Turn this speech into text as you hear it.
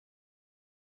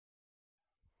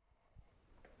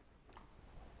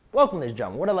Welcome, ladies and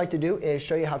gentlemen. What I'd like to do is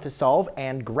show you how to solve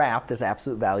and graph this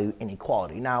absolute value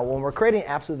inequality. Now, when we're creating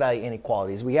absolute value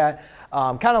inequalities, we got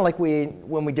kind of like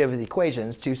when we did with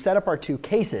equations, to set up our two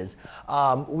cases,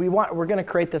 we're going to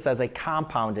create this as a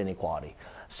compound inequality.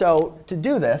 So to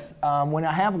do this, when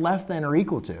I have less than or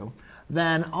equal to,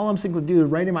 then all I'm simply doing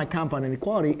right in my compound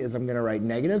inequality is I'm going to write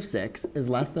 -6 is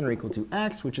less than or equal to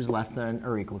x, which is less than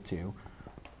or equal to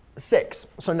 6.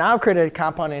 So now I've created a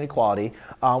compound inequality,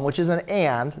 which is an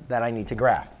and that I need to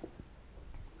graph.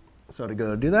 So to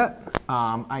go do that,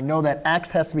 I know that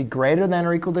x has to be greater than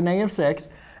or equal to -6,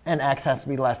 and x has to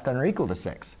be less than or equal to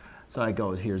 6. So I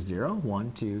go, here's 0,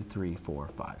 1, 2, 3, 4,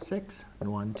 5, 6, and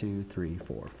 1, 2, 3,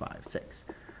 4, 5, 6.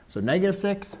 So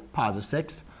 -6,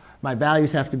 +6. My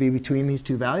values have to be between these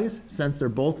two values. Since they're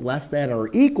both less than or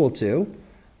equal to,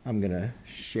 I'm going to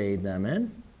shade them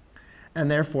in. And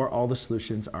therefore, all the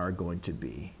solutions are going to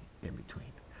be in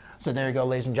between. So there you go,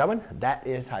 ladies and gentlemen. That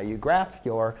is how you graph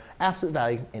your absolute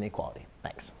value inequality.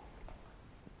 Thanks.